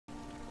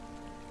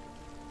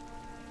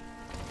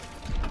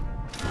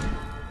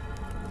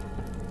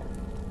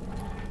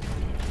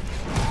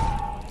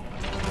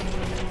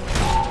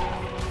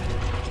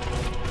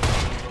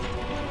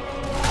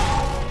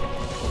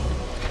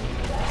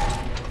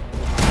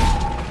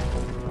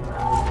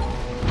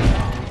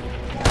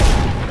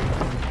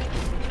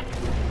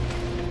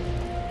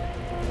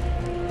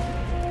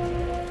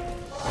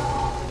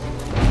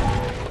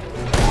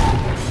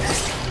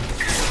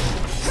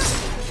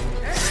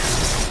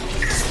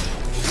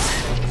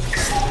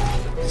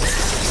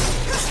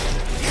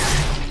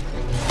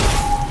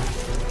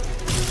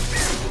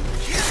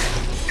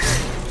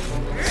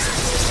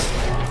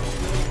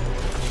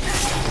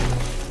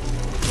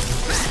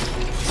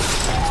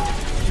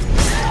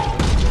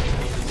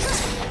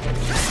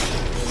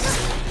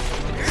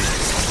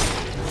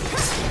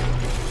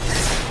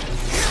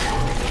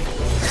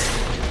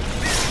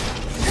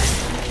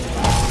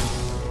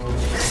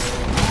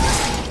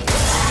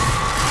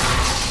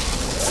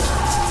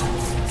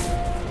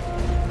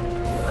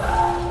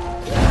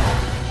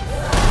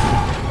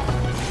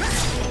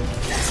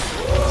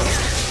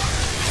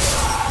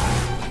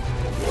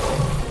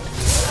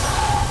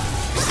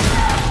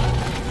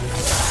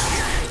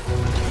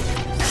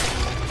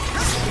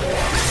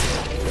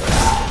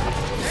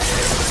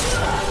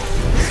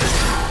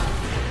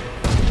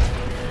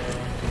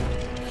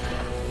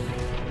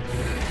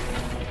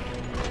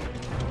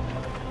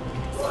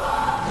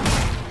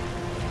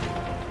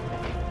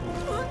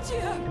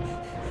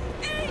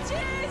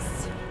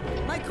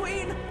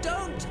queen,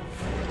 don't!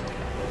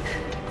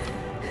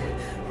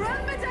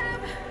 Run,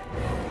 madame!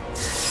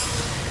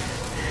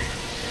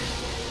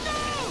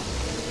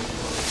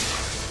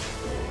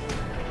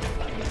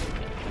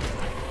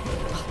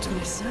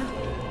 Artemisa,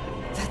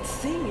 that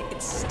thing,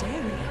 it's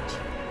staring at you.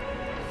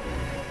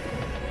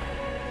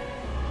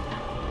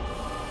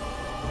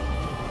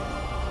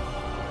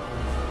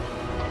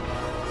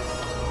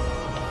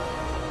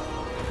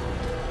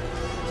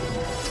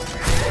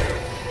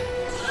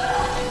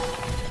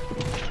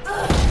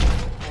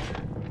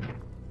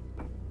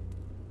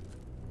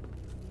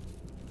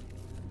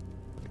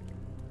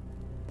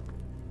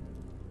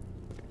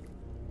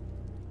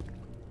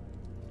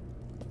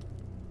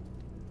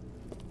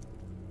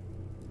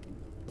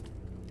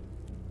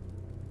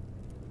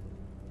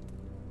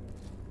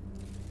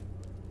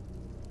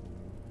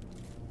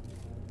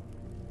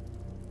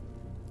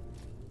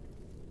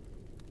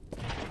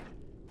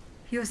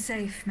 You're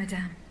safe,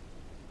 madame.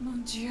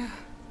 Mon Dieu.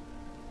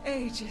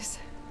 Ages.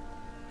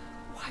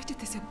 Why did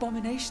this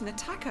abomination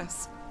attack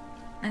us?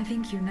 I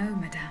think you know,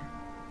 madame.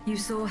 You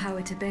saw how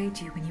it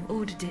obeyed you when you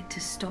ordered it to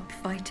stop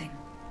fighting.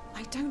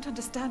 I don't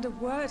understand a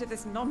word of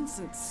this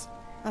nonsense.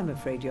 I'm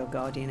afraid your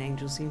guardian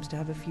angel seems to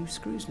have a few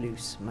screws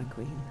loose, my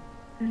queen.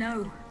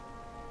 No.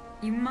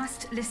 You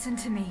must listen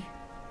to me.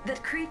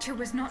 That creature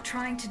was not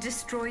trying to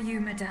destroy you,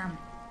 madame.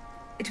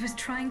 It was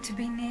trying to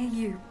be near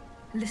you.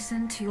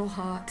 Listen to your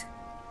heart.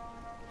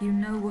 You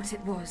know what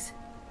it was.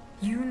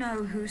 You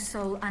know whose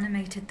soul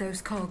animated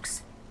those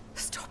cogs.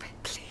 Stop it,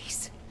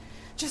 please.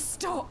 Just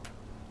stop.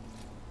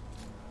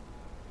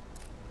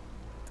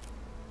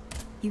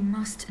 You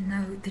must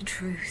know the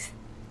truth.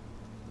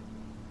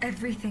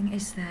 Everything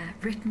is there,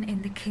 written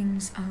in the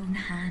king's own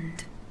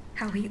hand.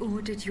 How he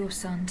ordered your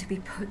son to be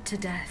put to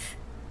death.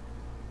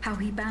 How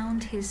he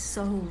bound his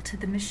soul to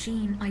the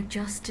machine I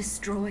just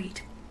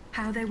destroyed.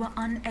 How they were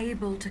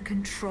unable to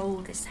control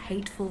this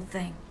hateful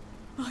thing.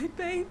 My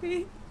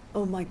baby.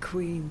 Oh, my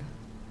queen.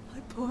 My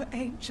poor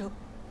angel.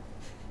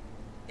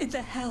 In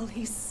the hell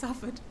he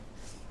suffered.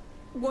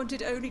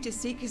 Wanted only to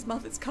seek his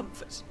mother's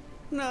comfort.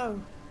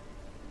 No.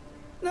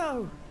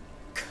 No.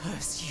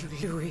 Curse you,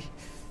 Louis.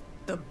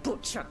 The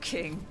Butcher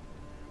King.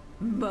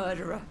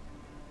 Murderer.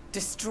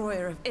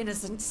 Destroyer of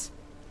innocence.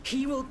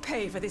 He will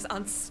pay for this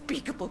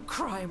unspeakable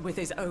crime with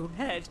his own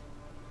head.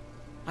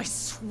 I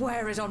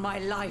swear it on my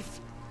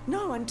life.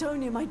 No,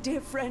 Antonia, my dear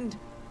friend.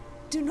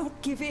 Do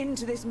not give in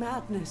to this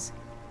madness.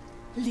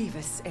 Leave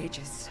us,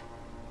 Aegis.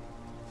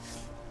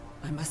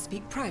 I must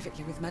speak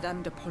privately with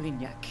Madame de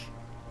Polignac.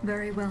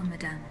 Very well,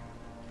 madame.